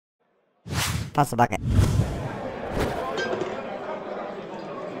Toss the bucket.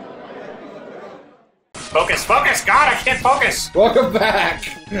 Focus, focus! God, I can't focus! Welcome back!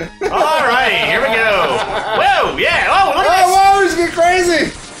 Alrighty, here we go! Whoa, yeah! Oh, look at this! Whoa, he's getting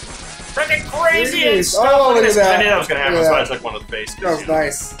crazy! Freaking crazy and stuff! Oh, look at this! that. I knew that was gonna happen, so I took one with the face. That was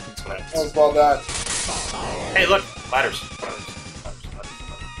nice. That's what happens. That was well done. Hey, look! Ladders.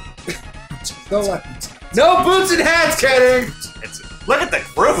 No boots and hats, Kenny! Look at the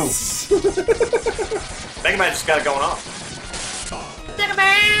groove! Mega Man's got it going on. Mega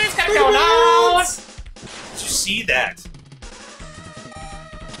Man's got it going on! Did you see that?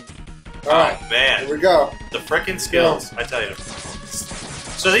 Alright, oh, man. Here we go. The frickin' skills, I tell you.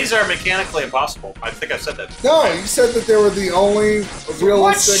 So these are mechanically impossible. I think I've said that. No, you said that they were the only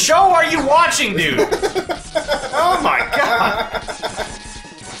realistic... What show are you watching, dude? Oh my god!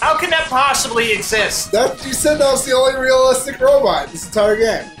 How can that possibly exist? You said that was the only realistic robot in this entire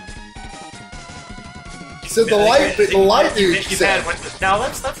game. You said the light dude said. No,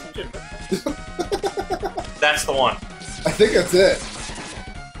 that's legitimate. That's the one. I think that's it.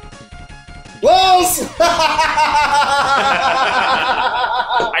 Los!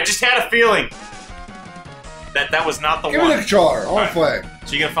 I just had a feeling that was not the one. Give me the controller. I want to play.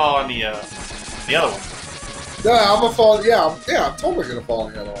 So you're gonna follow on the other one. No, I'm gonna fall. Yeah, I'm totally gonna fall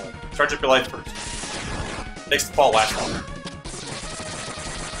on the other one. Charge up your life first. Makes the fall last longer.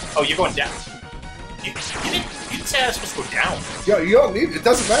 Oh, you're going down. You didn't say I was supposed to go down. Yo, you don't need. It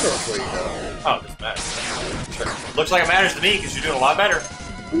doesn't matter which way you go. Oh, it doesn't matter. Sure. Looks like it matters to me because you're doing a lot better.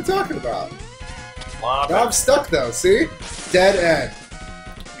 What are you talking about? Now I'm stuck though. See, dead end.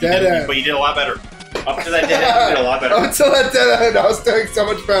 Dead end. But you did a lot better. Up to that dead end, you did a lot better. Up until that dead end, I was doing so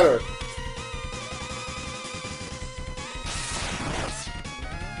much better.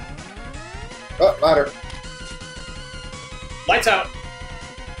 Oh, ladder. Lights out.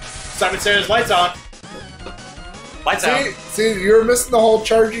 Simon says lights on. Lights out. See, you're missing the whole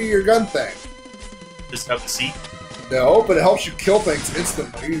charging your gun thing. Just up the seat. No, but it helps you kill things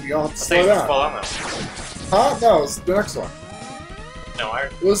instantly. You don't have to slow down. Fall on that. Huh? No, it was the next one. No,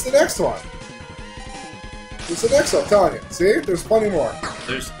 It was the next one. It was the next one, I'm telling you. See? There's plenty more.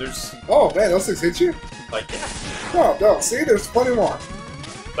 There's... Oh, man, those things hit you? Like, yeah. No, see? There's plenty more.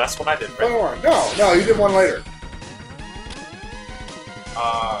 That's what I did, Plenty right? more. No, you did one later.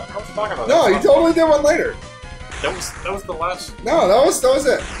 I was talking about No, you totally did one later. That was the last... No, that was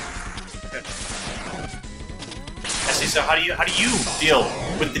it. Okay. I see, so how do you deal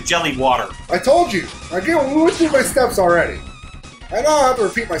with the jelly water? I told you. Again, we went through my steps already. I know I have to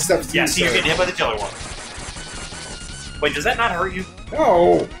repeat my steps to Yeah, you. see, you're getting hit by the jelly water. Wait, does that not hurt you?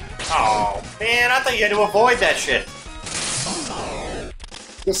 No. Oh, man, I thought you had to avoid that shit.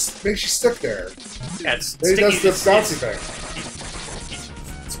 Just makes you stick there. Yeah, it's Maybe sticky. that's the bouncy thing.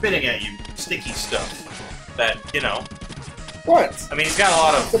 He's spitting at you sticky stuff that, you know... What? I mean, he's got a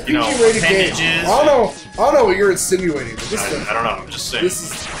lot of, the you know, PG-rated appendages. game. I don't know what you're insinuating, but this I don't know, I'm just saying.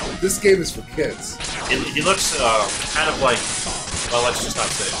 This game is for kids. He looks kind of like... Well, let's just not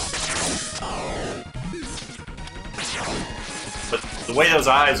say it. But the way those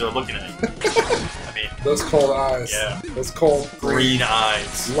eyes are looking at you, I mean... Those cold eyes. Yeah. Those cold... Green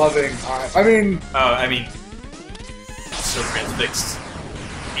eyes. Loving eyes. I mean... so transfixed.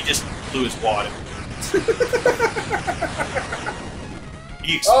 He just blew his wad.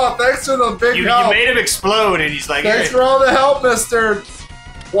 Oh, thanks for the big help. You made him explode, and he's like... Thanks for all the help, Mr.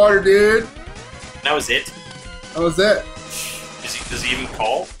 Water Dude. That was it? That was it. Does he even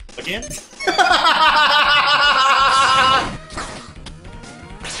call again? Did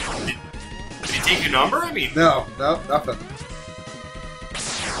he take your number? I mean... No, nothing.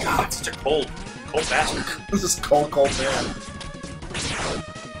 God, such a cold bastard. This is cold man.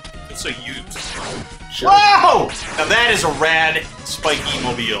 It's so used. Sure. Whoa! Now that is a rad spiky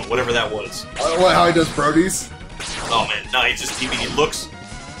mobile, whatever that was. What, how he does Brody's? Oh man, no, he looks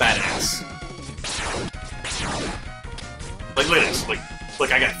badass. Like, look at this. Look,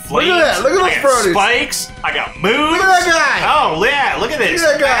 I got flames. Look at that, look at those Brody's. Spikes, I got moves. Look at that guy! Oh, yeah, look at this.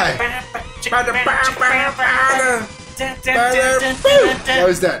 Look at that guy! Oh,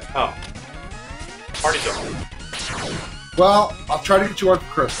 he's dead. Oh. Party's over. Well, I'll try to get you one for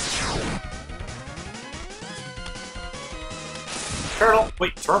Christmas. Turtle.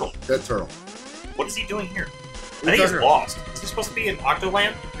 Wait, Turtle. Dead turtle. What is he doing here? I think he's lost. Is he supposed to be in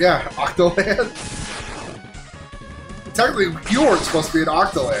Octoland? Yeah, Octoland. Technically, you weren't supposed to be in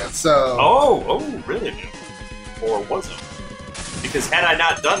Octoland, so... Oh, really? Or was it? Because had I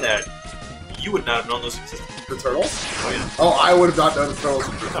not done that, you would not have known those existed. The turtles? Oh, yeah. Oh, I would have not known the turtles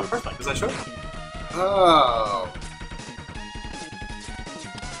existed. No, of course not, because I showed you. Oh.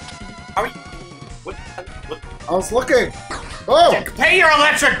 How are you? What? I was looking. Oh! Pay your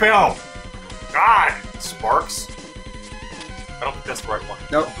electric bill! God! Sparks? I don't think that's the right one.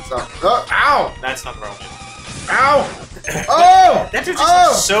 Nope, it's not. Oh, ow! That's not the right one. Ow! Oh! That dude just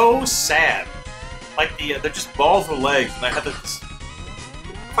looks so sad. Like, they're just balls with legs, and I have this...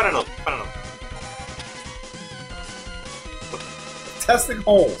 Find another. Testing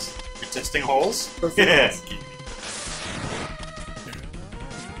holes. You're testing holes? Yeah.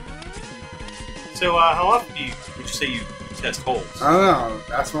 So, how often would you say you test holes? I don't know.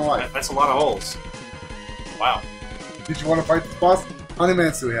 That's my wife. That's a lot of holes. Wow. Did you want to fight this boss? How many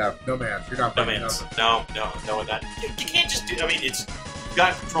mans do we have? No mans. You're not No fighting mans. nothing. No, with that. You can't just do... I mean, it's... You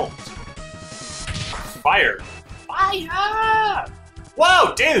got control. Fire. Fire!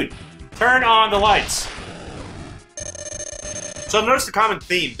 Whoa, dude! Turn on the lights. So I've noticed a common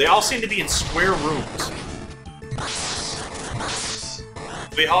theme. They all seem to be in square rooms.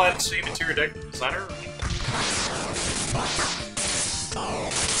 Do they all have the same interior designer?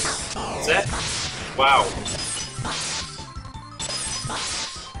 Is that? Wow.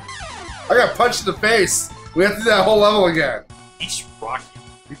 I got punched in the face. We have to do that whole level again. He's rocky.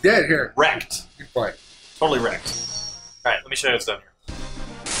 You did, here. Wrecked. Good fight. Totally wrecked. Alright, let me show you what's done here.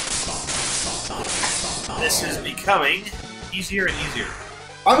 This is becoming easier and easier.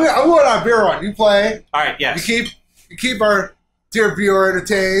 I'm going on beer run. You play. Alright, yes. You keep our dear viewer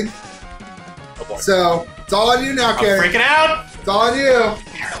entertained. Oh boy. So it's all on you now, I'm Kenny. freaking out! It's all on you. I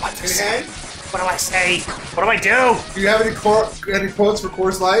don't know what to say. What do I say? What do I do? Do you have any quotes for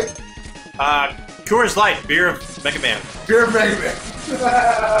Coors Light? Coors Light, beer of Mega Man. Beer of Mega Man.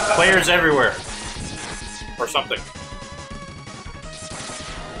 Players everywhere. Or something.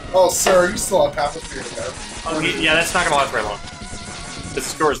 Oh, sir, you still have half a beer to go. Oh, yeah, that's not gonna last very long. This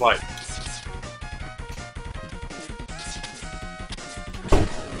is Coors Light.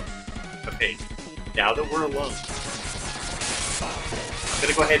 Okay, now that we're alone, I'm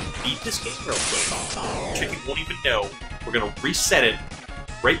gonna go ahead and beat this game real quick. Chicken won't even know. We're gonna reset it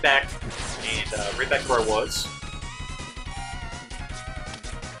right back, and right back to where I was.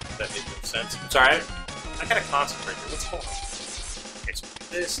 That made no sense. I'm sorry, I gotta concentrate here. What's going on? Okay, so we do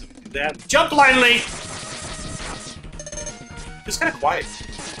this, and we do that. Jump blindly! Just kind of quiet.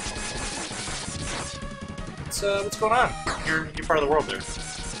 What's going on? You're part of the world there.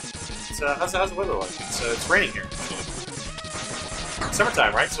 How's the weather like? It's raining here. It's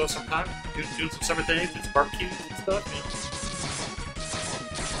summertime, right? So summertime, doing some summer things, doing some barbecues and stuff. You know.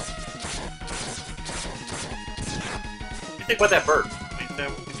 What do you think about that bird? What do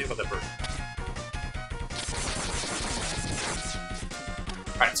you think about that bird?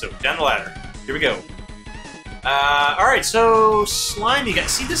 All right, so down the ladder. Here we go. Alright, so Slimy guy.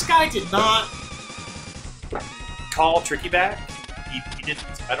 See, this guy did not call Tricky back. He didn't.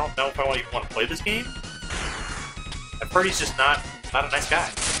 I don't know if I even want to play this game. I've heard he's just not a nice guy.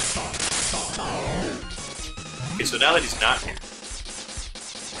 Okay, so now that he's not here.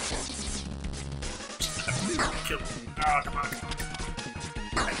 Kill him. Oh, come on.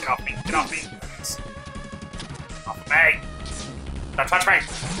 Get off me. Get off me. Off of me. Don't touch me.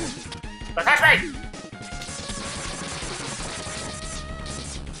 Don't touch me.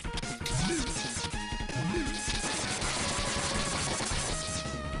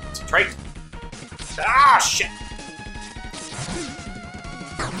 Right. Ah, shit!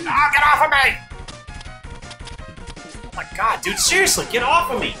 Ah, get off of me! Oh my god, dude, seriously, get off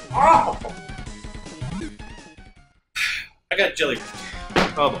of me! Oh! I got jelly.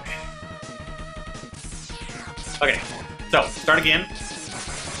 Oh boy. Okay, so, start again.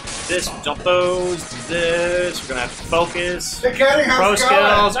 This, jump those, do this, we're gonna have to focus. Hey, Kenny, how's Pro it going?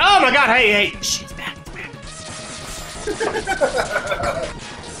 skills. Oh my god, hey! She's back,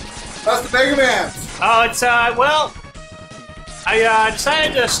 That's the Mega Man. Oh, it's, well, I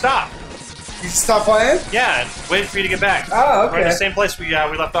decided to stop. You stopped playing? Yeah, and waited for you to get back. Oh, okay. We're in the same place we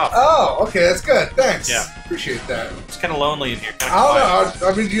left off. Oh, okay, that's good. Thanks. Yeah. Appreciate that. It's kind of lonely in here. I don't know.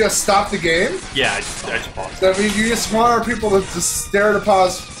 I mean, you just stop the game? Yeah, I just paused. So, I mean, you just want our people to just stare at the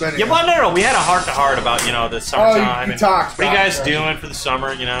pause menu. Yeah, well, no. We had a heart-to-heart about, the summertime. you talked. What are you guys doing for the summer,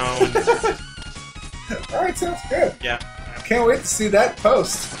 And... All right, sounds good. Yeah. Can't wait to see that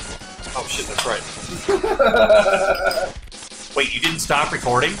post. Oh, shit, that's right. Wait, you didn't stop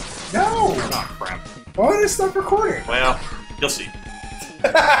recording? No. Oh, crap. Why did I stop recording? Well, you'll see.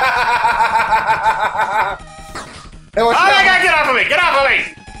 Hey, Oh my god, get off of me! Get off of me!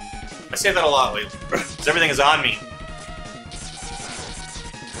 I say that a lot lately, because everything is on me.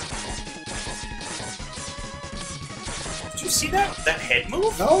 Did you see that head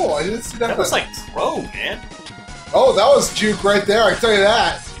move? No, I didn't see that. That was like pro, man. Oh, that was juke right there, I can tell you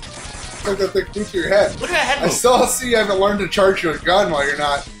that. It's like that thing flew through your head. Look at that head I move. still see you haven't learned to charge your gun while you're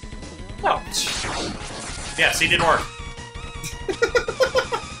not. No. Yeah, see, it didn't work.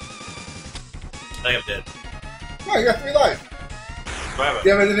 I think I'm dead. No, you got 3 life. Do I have Do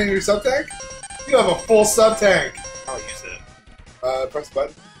you have anything in your sub tank? You have a full sub tank. I'll use it. Press the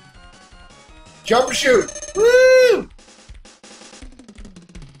button. Jump and shoot. Woo!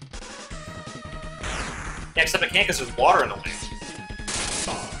 Yeah, except I can't because there's water in the way.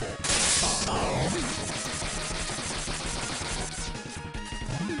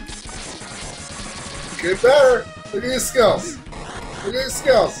 Get better. Look at his skills. Look at his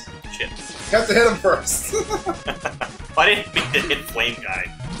skills. Shit. You have to hit him first. I didn't mean to hit Flame Guy.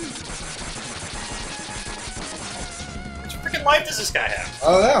 How much freaking life does this guy have? I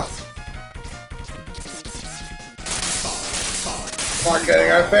don't know. Come on,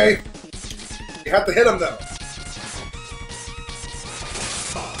 kidding, I have faith. You have to hit him though.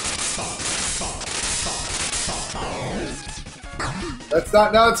 That's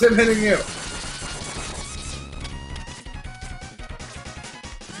not. Now it's him hitting you.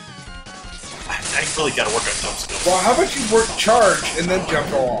 I really gotta work on jump skills. Well, how about you work charge and then jump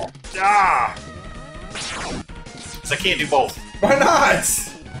the wall? Ah! Because I can't do both. Why not?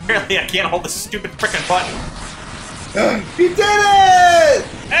 Apparently I can't hold this stupid frickin' button. He did it!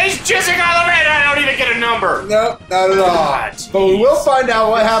 And he's jizzing all over it! I don't even get a number! Nope, not at all. God, But we will find out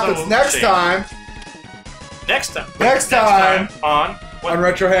what happens So next shit. time Next time. Next time. on... What? on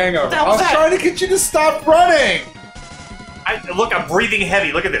Retro Hangover. the hell I was was that? trying to get you to stop running! Look, I'm breathing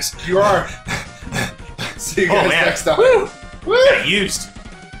heavy. Look at this. You are. See you guys Oh, man. next time. Woo! Woo! Got used.